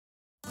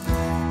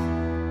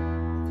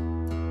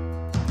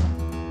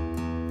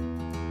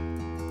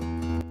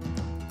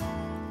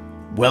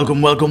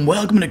Welcome to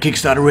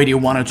Kickstarter Radio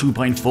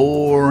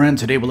 102.4, and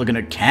today we're looking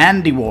at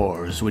Candy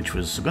Wars, which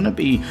was going to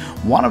be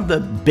one of the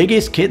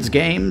biggest kids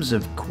games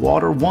of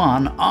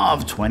Q1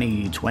 of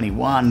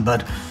 2021,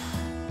 but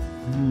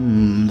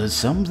there's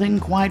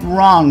something quite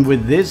wrong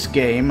with this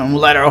game, and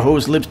we'll let our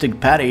host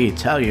Lipstickpaddy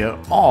tell you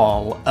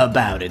all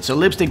about it. So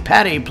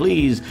Lipstickpaddy,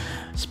 please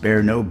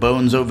spare no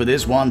bones over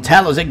this one.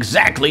 Tell us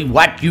exactly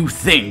what you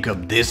think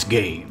of this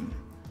game.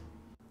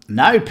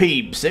 Now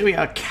peeps, here we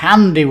are,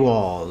 Candy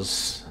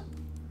Wars.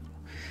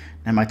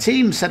 Now my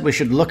team said we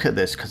should look at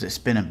this because it's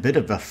been a bit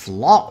of a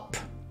flop.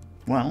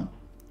 Well,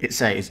 it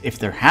says, if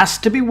there has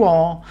to be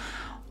war,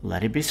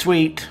 let it be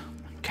sweet.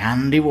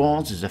 Candy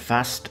Wars is a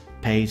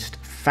fast-paced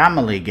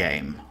family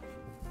game.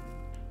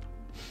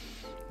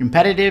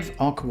 Competitive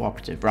or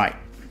cooperative? Right.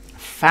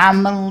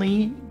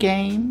 Family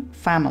game?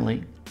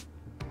 Family.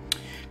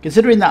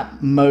 Considering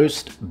that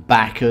most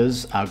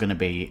backers are going to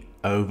be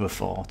over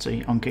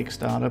 40 on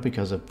Kickstarter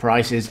because the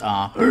prices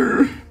are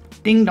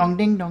ding dong,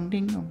 ding dong,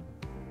 ding dong.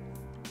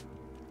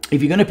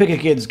 If you're going to pick a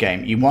kids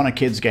game, you want a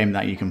kids game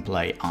that you can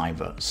play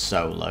either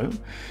solo,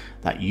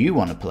 that you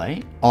want to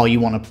play, or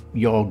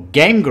your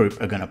game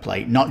group are going to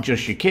play, not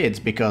just your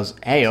kids, because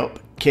hey up,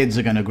 kids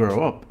are going to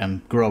grow up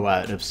and grow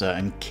out of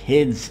certain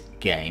kids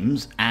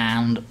games,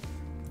 and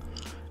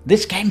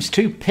this game's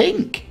too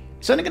pink.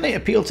 It's only going to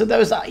appeal to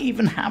those that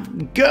even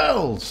have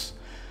girls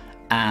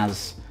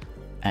as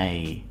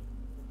a,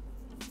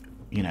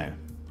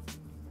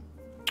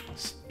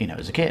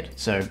 as a kid.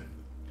 So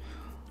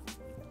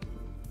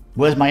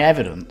where's my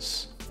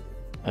evidence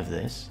of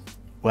this?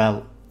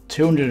 Well,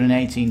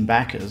 218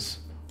 backers.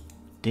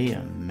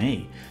 Dear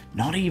me.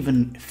 Not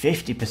even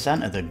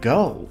 50% of the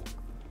goal.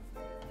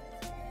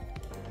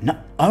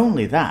 Not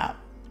only that,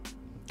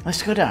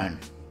 let's go down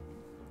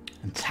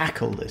and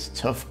tackle this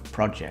tough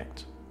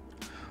project.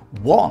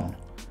 1.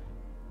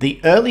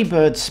 The early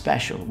bird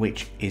special,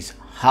 which is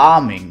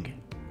harming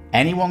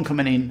anyone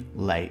coming in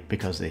late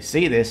because they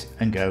see this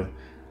and go,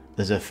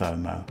 there's a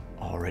FOMO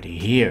already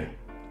here.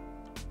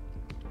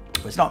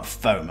 It's not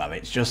FOMO,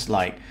 it's just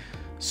like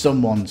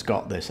someone's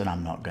got this and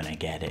I'm not going to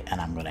get it and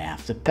I'm going to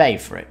have to pay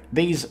for it.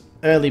 These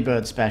early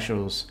bird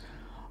specials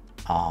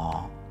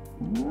are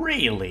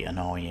really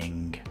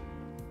annoying.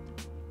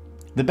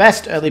 The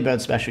best early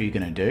bird special you're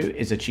going to do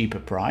is a cheaper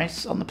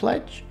price on the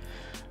pledge,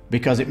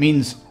 because it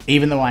means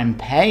even though I'm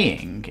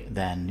paying,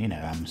 then,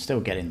 I'm still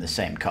getting the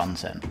same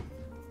content.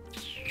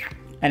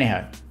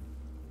 Anyhow,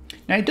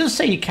 now it does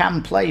say you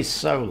can play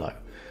solo.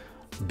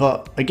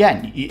 But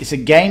again, it's a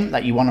game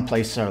that you want to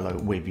play solo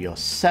with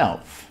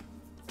yourself.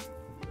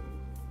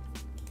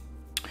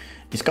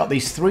 It's got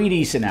these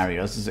 3D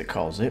scenarios, as it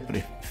calls it,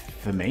 but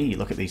for me, you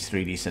look at these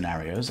 3D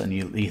scenarios and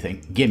you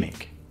think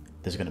gimmick.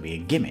 There's going to be a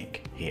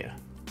gimmick here.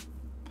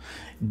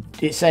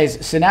 It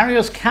says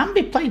scenarios can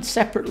be played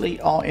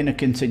separately or in a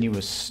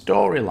continuous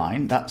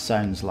storyline. That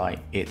sounds like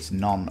it's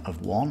none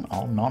of one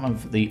or none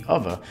of the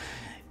other.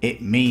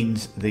 It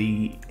means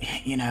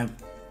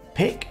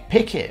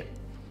pick it.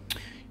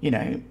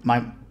 One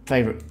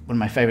of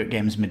my favorite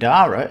games,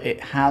 Midara, it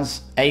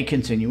has a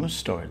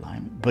continuous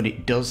storyline, but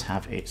it does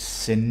have its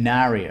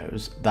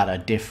scenarios that are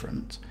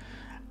different,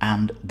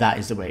 and that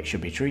is the way it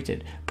should be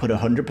treated. Put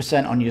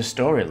 100% on your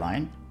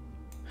storyline,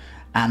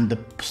 and the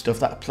stuff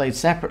that are played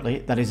separately,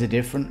 that is a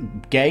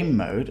different game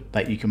mode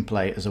that you can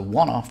play as a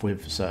one-off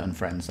with certain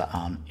friends that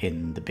aren't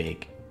in the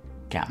big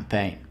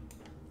campaign.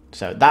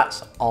 So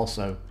that's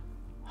also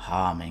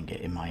harming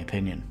it, in my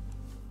opinion.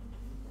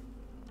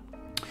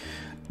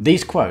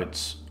 These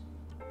quotes.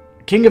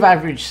 King of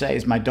Average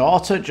says, my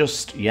daughter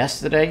just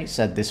yesterday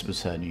said this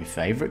was her new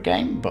favourite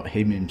game, but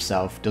him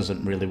himself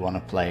doesn't really want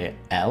to play it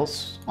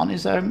else on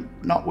his own,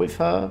 not with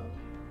her.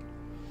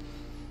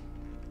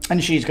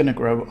 And she's going to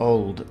grow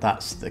old,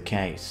 that's the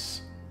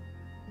case.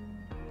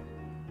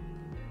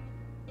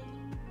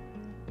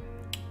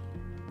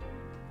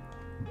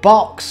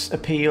 Box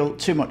appeal,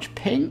 too much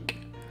pink.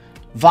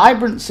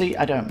 Vibrancy,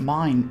 I don't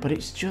mind, but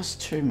it's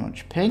just too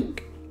much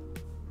pink.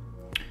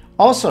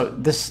 Also,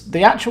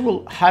 the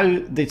actual how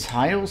the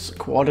tiles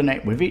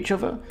coordinate with each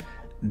other,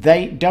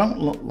 they don't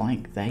look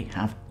like they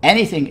have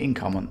anything in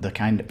common. The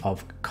kind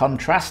of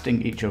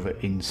contrasting each other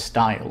in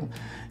style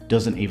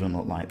doesn't even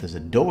look like there's a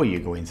door you're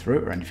going through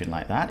or anything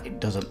like that. It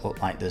doesn't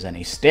look like there's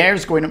any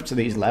stairs going up to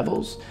these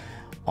levels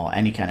or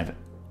any kind of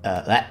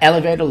that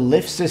elevator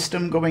lift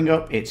system going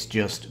up. It's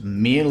just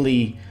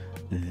merely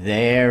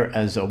there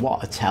as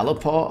a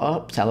teleport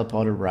up,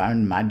 teleport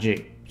around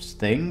magic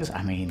things.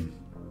 I mean,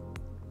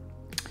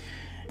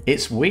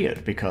 it's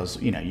weird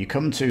because, you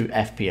come to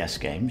FPS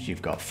games,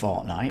 you've got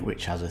Fortnite,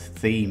 which has a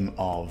theme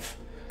of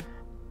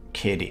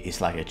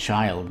it's like a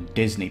child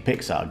Disney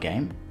Pixar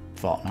game,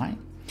 Fortnite.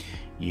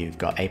 You've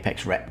got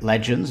Apex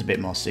Legends, a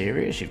bit more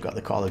serious. You've got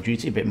the Call of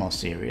Duty, a bit more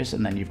serious.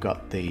 And then you've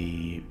got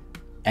the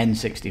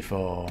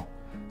N64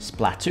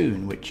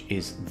 Splatoon, which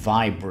is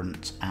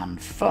vibrant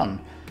and fun.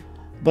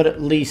 But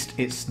at least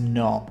it's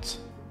not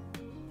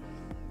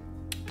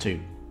too,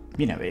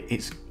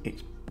 it's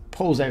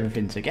pulls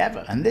everything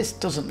together. And this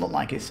doesn't look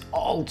like it's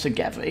all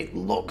together. It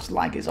looks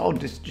like it's all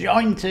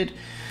disjointed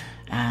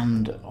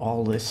and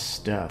all this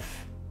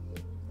stuff.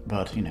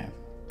 But, you know.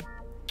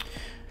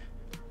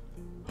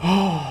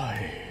 Oh,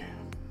 I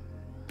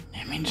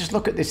mean, just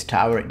look at this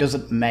tower. It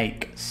doesn't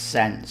make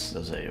sense,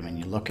 does it? I mean,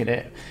 you look at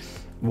it,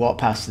 walk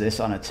past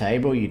this on a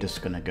table, you're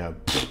just going to go,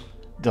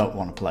 don't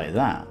want to play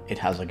that. It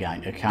has a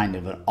kind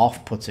of an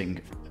off-putting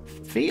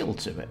feel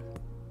to it.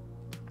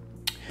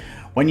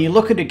 When you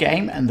look at a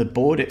game and the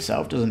board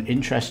itself doesn't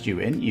interest you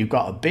in, you've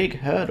got a big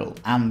hurdle.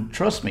 And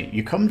trust me,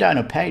 you come down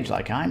a page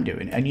like I'm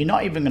doing, and you're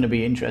not even going to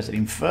be interested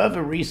in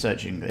further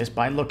researching this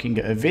by looking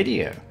at a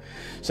video.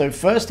 So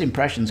first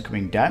impressions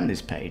coming down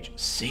this page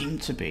seem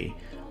to be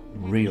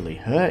really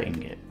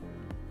hurting it.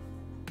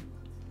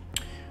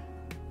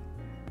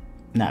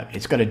 Now,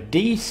 it's got a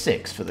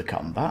D6 for the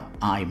combat.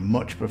 I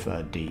much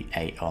prefer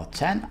D8 or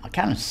 10. I'm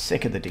kind of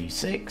sick of the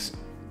D6.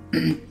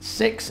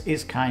 6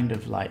 is kind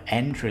of like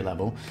entry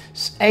level.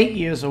 8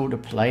 years older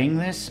playing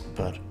this,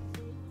 but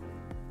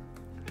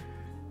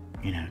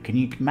you know, can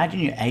you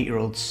imagine your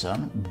 8-year-old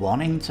son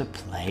wanting to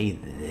play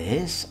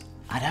this?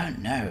 I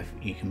don't know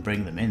if you can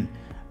bring them in,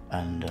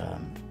 and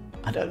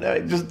I don't know.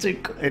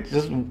 It's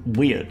just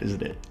weird,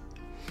 isn't it?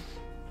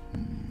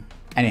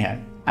 Anyhow,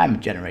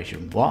 I'm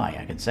Generation Y.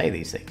 I can say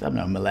these things. I'm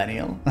no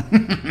millennial.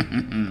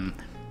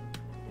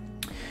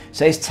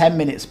 Says 10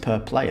 minutes per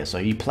player. So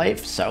you play it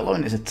for solo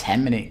and it's a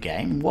 10-minute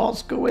game.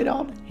 What's going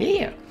on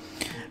here?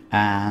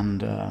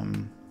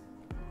 And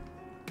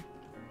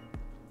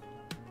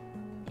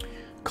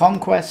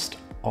conquest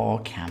or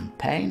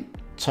campaign.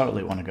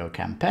 Totally want to go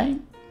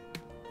campaign.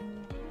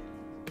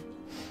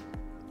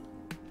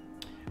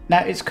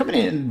 Now, it's coming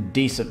in at a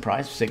decent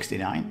price,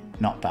 69,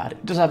 not bad.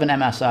 It does have an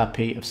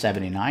MSRP of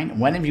 79.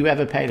 When have you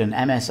ever paid an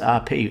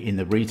MSRP in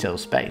the retail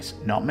space?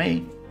 Not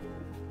me.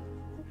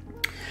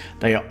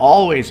 They are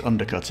always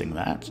undercutting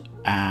that,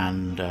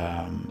 and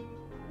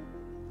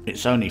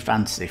it's only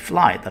Fantasy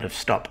Flight that have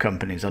stopped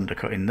companies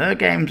undercutting their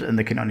games, and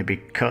they can only be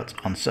cut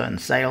on certain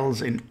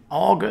sales in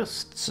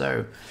August.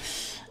 So,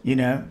 you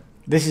know,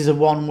 this is a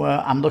one where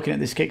I'm looking at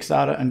this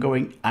Kickstarter and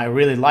going, I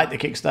really like the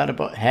Kickstarter,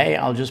 but hey,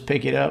 I'll just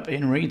pick it up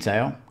in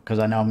retail because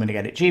I know I'm going to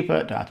get it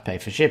cheaper, don't have to pay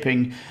for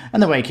shipping.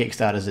 And the way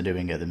Kickstarters are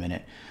doing at the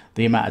minute,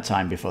 the amount of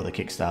time before the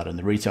Kickstarter and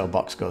the retail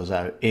box goes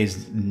out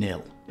is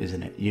nil,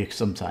 isn't it? You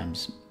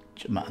sometimes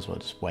might as well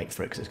just wait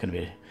for it because it's going to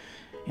be,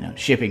 you know,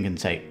 shipping can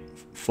take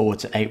 4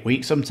 to 8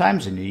 weeks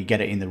sometimes, and you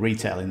get it in the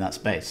retail in that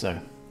space. So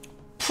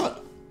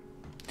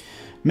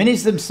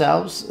minis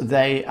themselves,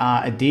 they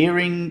are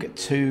adhering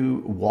to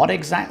what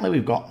exactly?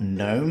 We've got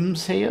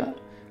gnomes here.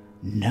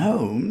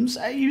 Gnomes?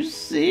 Are you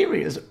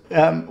serious?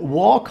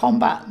 War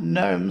combat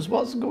gnomes.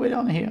 What's going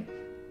on here?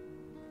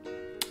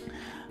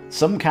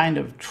 Some kind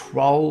of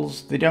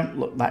trolls. They don't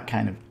look that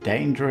kind of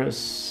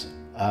dangerous.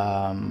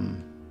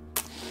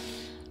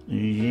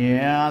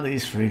 Yeah,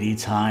 these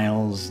 3D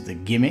tiles, the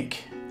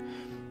gimmick.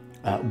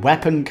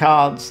 Weapon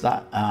cards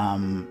that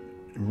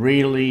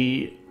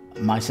really,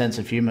 my sense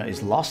of humor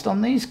is lost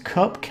on these.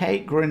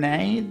 Cupcake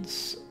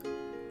grenades,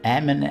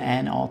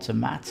 M&N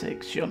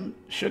automatics,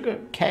 sugar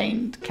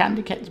cane,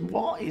 candy canes.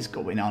 What is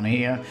going on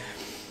here?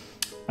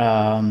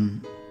 So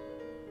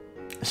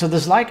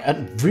there's like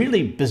a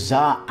really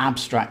bizarre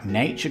abstract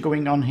nature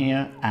going on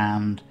here,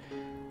 and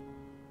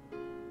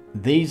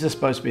these are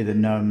supposed to be the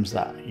gnomes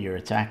that you're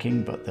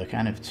attacking, but they're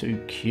kind of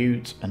too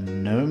cute.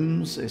 And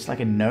gnomes, it's like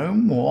a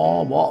gnome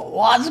war.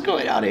 What's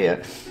going on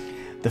here?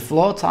 The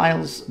floor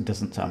tiles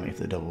doesn't tell me if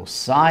they're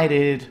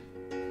double-sided,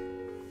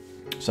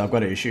 so I've got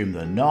to assume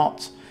they're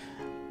not.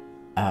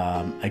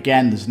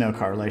 Again, there's no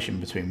correlation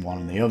between one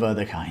and the other.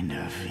 They're kind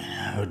of, you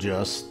know,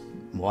 just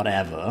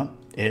whatever,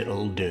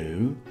 it'll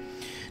do.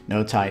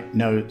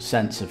 No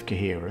sense of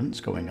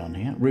coherence going on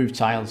here. Roof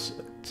tiles,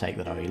 take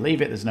that or you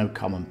leave it. There's no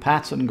common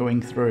pattern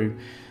going through.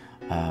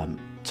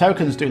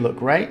 Tokens do look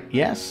great.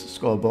 Yes,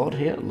 scoreboard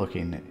here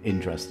looking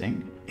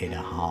interesting. In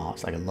a heart,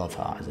 it's like a love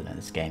heart, isn't it?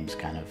 This game's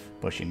kind of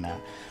pushing that.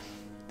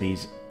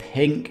 These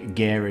pink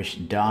garish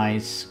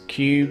dice,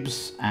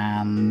 cubes,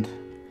 and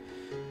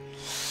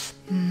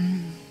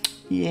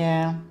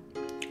yeah,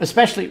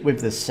 especially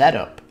with the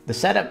setup. The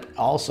setup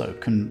also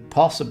can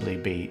possibly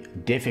be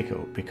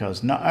difficult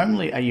because not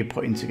only are you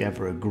putting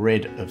together a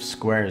grid of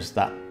squares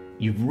that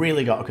you've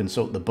really got to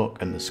consult the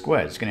book and the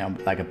squares. It's going to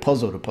be like a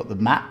puzzle to put the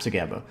map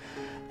together.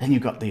 Then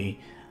you've got the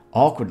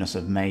awkwardness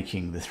of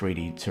making the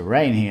 3D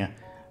terrain here.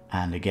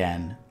 And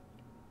again,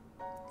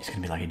 it's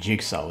going to be like a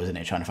jigsaw, isn't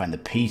it? Trying to find the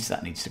piece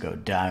that needs to go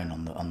down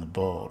on the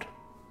board.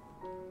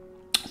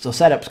 So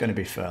setup's going to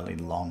be fairly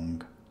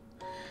long.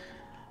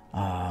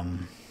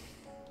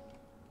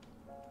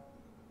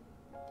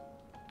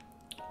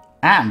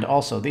 And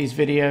also these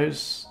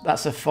videos,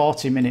 that's a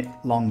 40-minute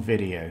long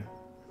video.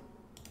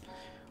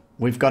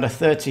 We've got a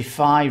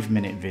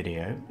 35-minute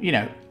video. You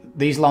know,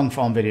 these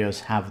long-form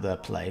videos have their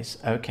place.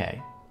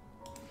 Okay.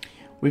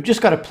 We've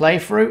just got a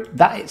playthrough.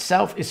 That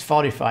itself is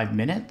 45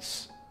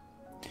 minutes.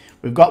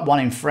 We've got one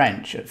in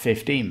French at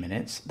 15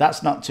 minutes.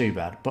 That's not too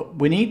bad. But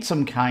we need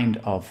some kind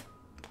of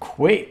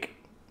quick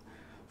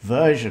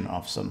version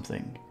of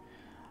something.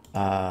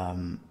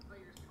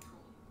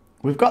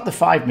 We've got the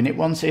 5-minute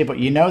ones here, but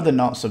you know they're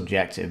not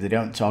subjective. They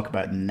don't talk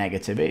about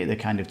negativity. They're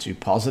kind of too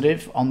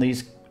positive on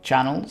these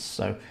channels.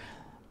 So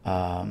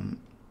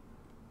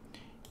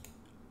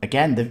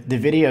again, the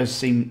videos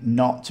seem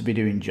not to be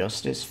doing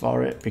justice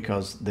for it,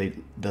 because the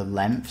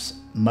lengths,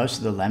 most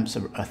of the lengths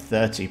are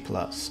 30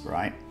 plus,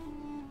 right?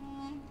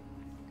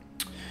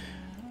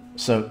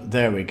 So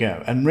there we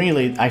go. And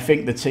really, I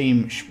think the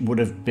team would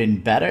have been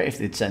better if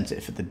they'd sent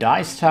it for the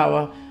Dice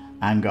Tower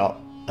and got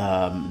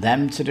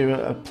them to do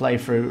a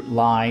playthrough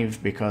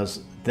live,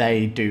 because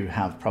they do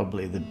have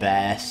probably the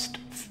best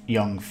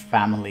young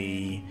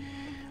family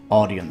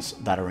audience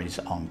that is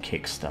on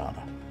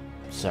Kickstarter.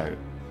 So,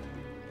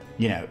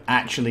 you know,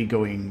 actually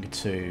going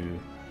to,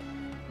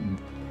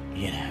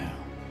 you know,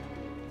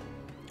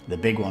 the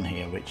big one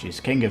here, which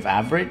is King of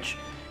Average,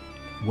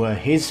 where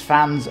his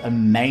fans are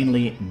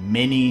mainly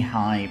mini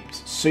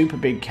hyped, super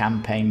big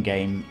campaign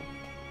game,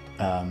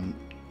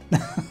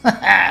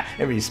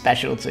 every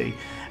specialty,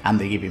 and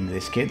they give him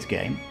this kids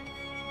game.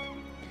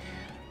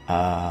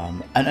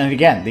 And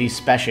again, these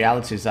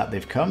specialities that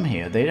they've come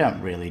here, they don't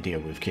really deal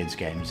with kids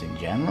games in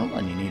general,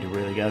 and you need to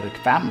really go to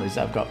families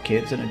that have got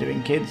kids and are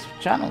doing kids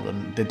channel.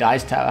 And the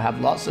Dice Tower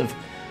have lots of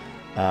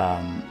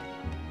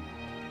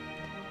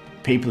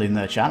people in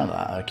their channel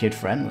that are kid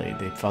friendly.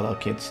 They follow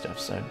kids stuff,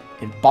 so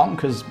it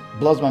bonkers,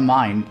 blows my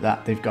mind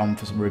that they've gone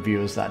for some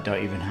reviewers that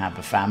don't even have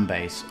a fan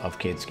base of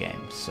kids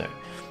games. So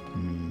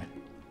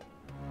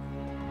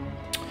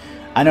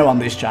I know on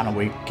this channel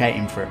we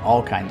cater for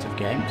all kinds of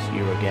games,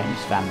 Euro games,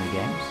 family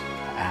games,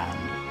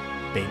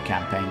 and big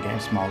campaign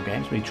games, small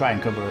games. We try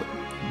and cover it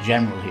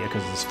general here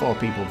because there's 4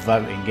 people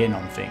voting in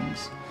on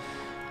things,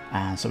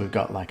 and so we've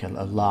got like a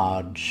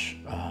large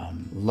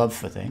love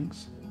for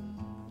things.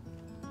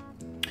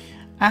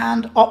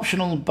 And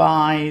optional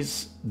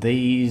buys,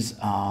 these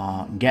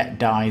are get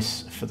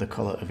dice for the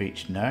colour of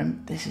each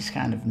gnome. This is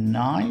kind of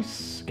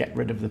nice, get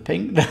rid of the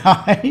pink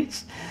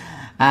dice.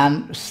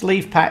 And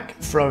sleeve pack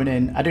thrown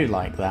in, I do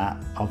like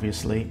that,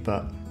 obviously,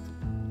 but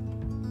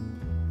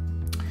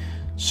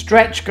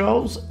stretch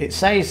goals, it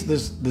says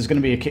there's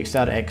going to be a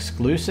Kickstarter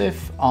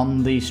exclusive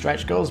on the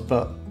stretch goals,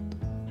 but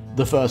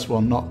the first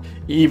one not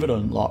even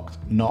unlocked,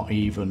 not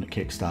even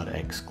Kickstarter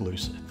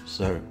exclusive.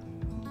 So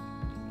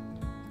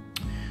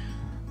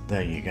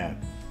there you go.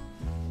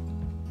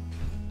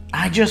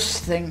 I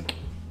just think,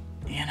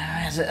 you know,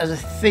 as a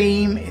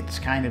theme, it's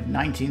kind of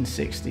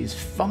 1960s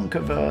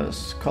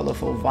funkaverse,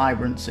 colourful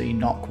vibrancy,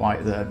 not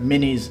quite there.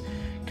 Minis,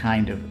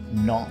 kind of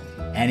not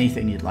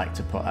anything you'd like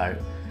to put out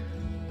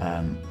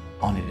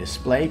on a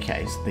display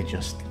case. They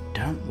just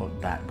don't look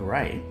that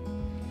great.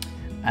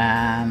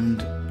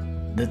 And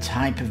the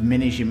type of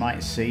minis you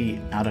might see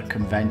at a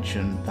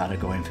convention that are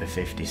going for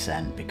 50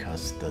 cents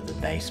because they're the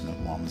basement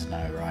ones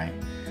now, right?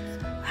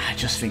 I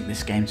just think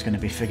this game's going to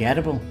be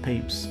forgettable,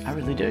 peeps. I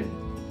really do.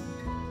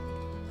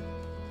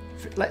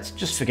 Let's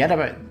just forget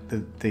about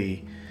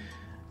the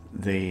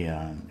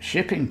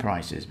shipping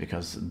prices,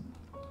 because,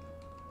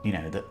 you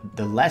know,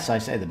 the less I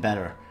say, the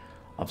better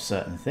of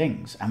certain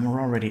things, and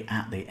we're already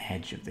at the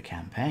edge of the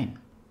campaign.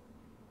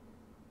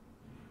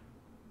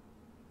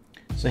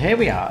 So here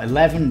we are,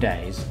 11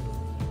 days.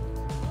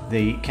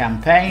 The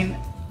campaign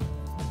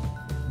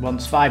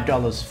wants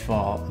 $5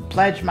 for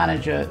Pledge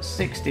Manager,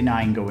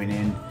 $69 going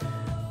in.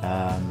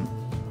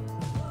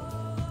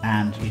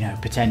 And, you know,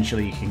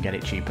 potentially you can get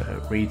it cheaper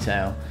at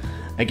retail.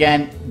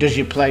 Again, does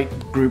your play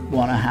group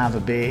want to have a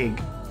big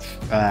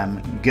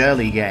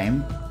girly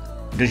game?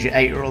 Does your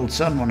 8-year-old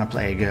son want to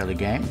play a girly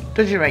game?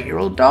 Does your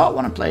 8-year-old daughter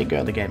want to play a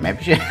girly game?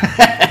 Maybe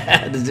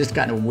there's this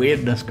kind of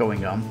weirdness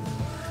going on.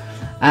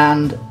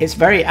 And it's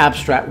very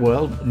abstract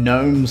world.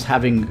 Gnomes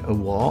having a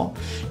war.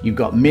 You've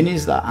got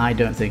minis that I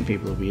don't think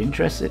people will be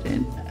interested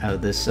in.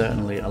 There's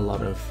certainly a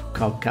lot of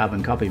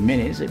carbon copy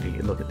minis if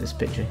you look at this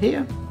picture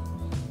here.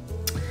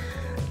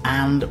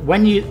 And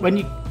when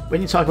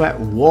you talk about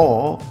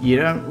war, you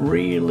don't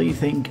really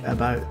think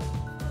about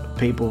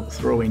people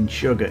throwing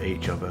sugar at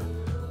each other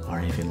or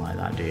anything like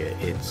that, do you?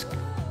 It's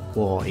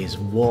war is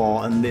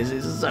war, and this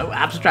is so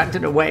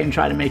abstracted away and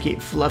trying to make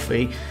it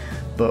fluffy,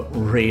 but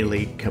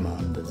really, come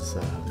on,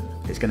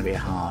 it's going to be a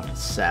hard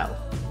sell.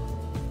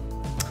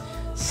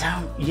 So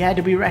yeah,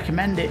 do we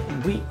recommend it?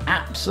 We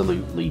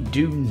absolutely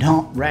do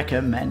not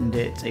recommend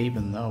it,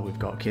 even though we've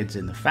got kids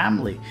in the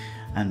family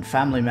and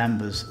family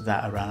members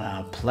that are on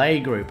our play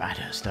group. I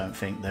just don't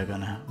think they're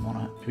going to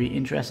want to be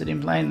interested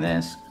in playing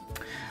this.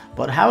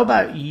 But how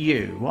about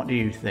you? What do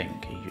you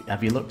think?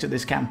 Have you looked at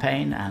this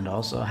campaign and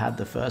also had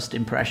the first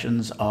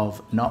impressions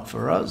of Not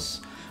For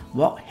Us?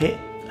 What hit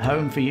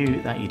home for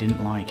you that you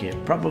didn't like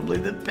it? Probably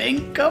the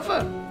pink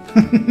cover.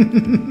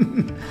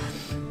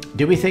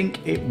 Do we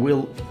think it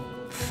will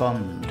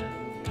fund?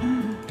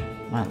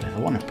 Well, if I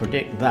want to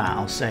predict that,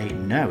 I'll say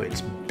no. It's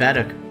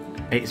better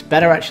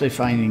actually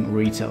finding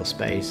retail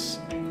space.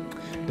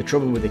 The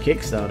trouble with the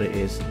Kickstarter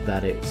is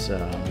that it's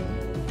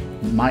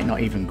might not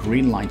even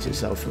greenlight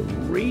itself for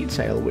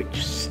retail,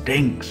 which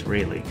stinks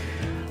really.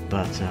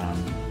 But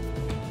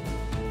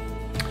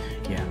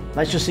yeah,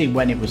 let's just see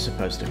when it was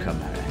supposed to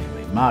come out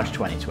anyway. March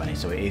 2020,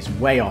 so it is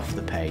way off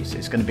the pace.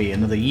 It's going to be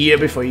another year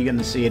before you're going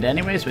to see it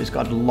anyway, so it's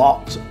got a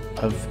lot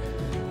of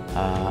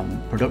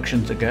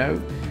production to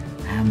go.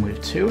 And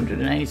with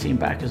 218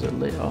 backers at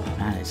Lit, oh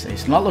man,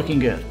 it's not looking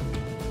good.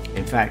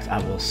 In fact, I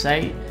will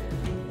say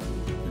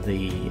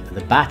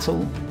the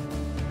battle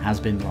has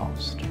been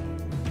lost.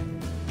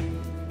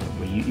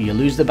 You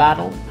lose the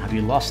battle. Have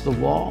you lost the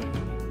war?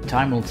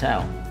 Time will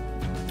tell.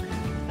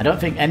 I don't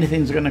think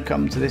anything's going to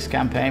come to this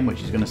campaign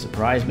which is going to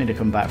surprise me to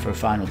come back for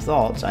final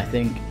thoughts. I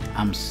think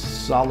I'm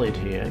solid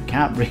here.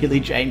 Can't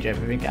really change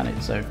everything, can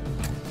it? So,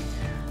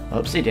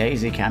 upsy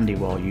daisy, Candy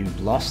War.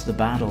 You've lost the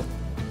battle.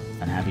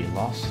 And have you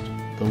lost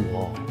the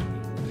war?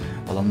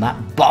 Well, on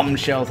that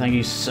bombshell, thank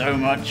you so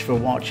much for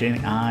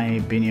watching.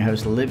 I've been your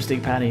host,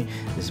 Lipstickpaddy.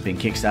 This has been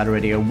Kickstarter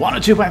Radio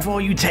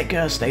 102.4. You take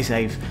care, stay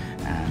safe,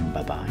 and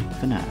bye-bye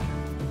for now.